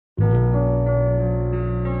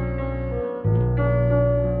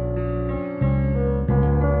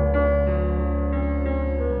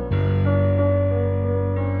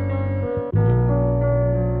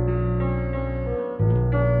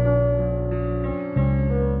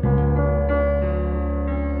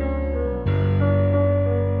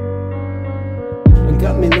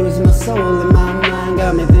soul and my mind.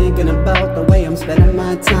 Got me thinking about the way I'm spending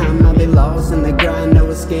my time. I'll be lost in the grind, no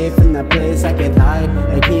escape from that place I can't hide.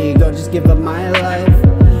 Like here you go, just give up my life.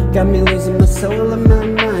 Got me losing my soul and my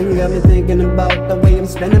mind. Got me thinking about the way I'm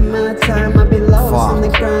spending my time. I'll be lost in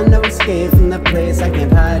the grind, no escape from that place I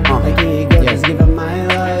can't hide. Like here you go, just give up my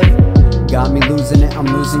life. Got me losing it, I'm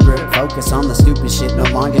losing grip. Focus on the stupid shit, no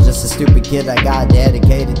longer just a stupid kid. I got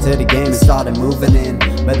dedicated to the game and started moving in.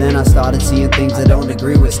 But then I started seeing things I don't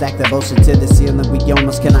agree with. Stack the bullshit to the ceiling, we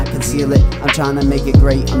almost cannot conceal it. I'm trying to make it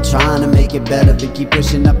great, I'm trying to make it better. But keep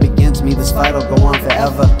pushing up against me, this fight'll go on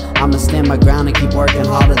forever. I'ma stand my ground and keep working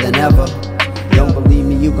harder than ever. Don't believe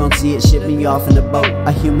me, you gon' see it, ship me off in the boat.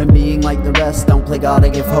 A human being like the rest, don't play God, I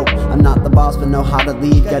give hope. I'm not the boss, but know how to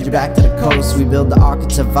lead, guide you back to the coast. We build the ark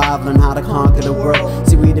and survive, learn how to conquer the world.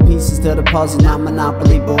 See, we the pieces to the puzzle, not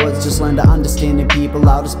monopoly boards. Just learn to understand the people,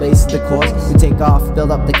 outer space is the course. We take off,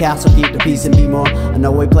 build up the castle, keep the peace and be more. I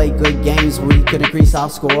know we play good games, but we could increase our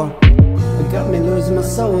score. It got me losing my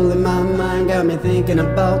soul and my mind. Got me thinking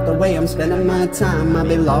about the way I'm spending my time. I'll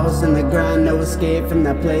be lost in the grind, no escape from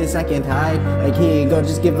that place I can't hide. Like here you go,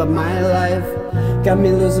 just give up my life. Got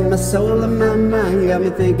me losing my soul and my mind. Got me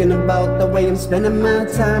thinking about the way I'm spending my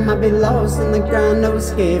time. I'll be lost in the grind, no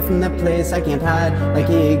escape from that place I can't hide. Like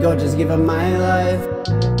here you go, just give up my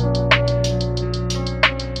life.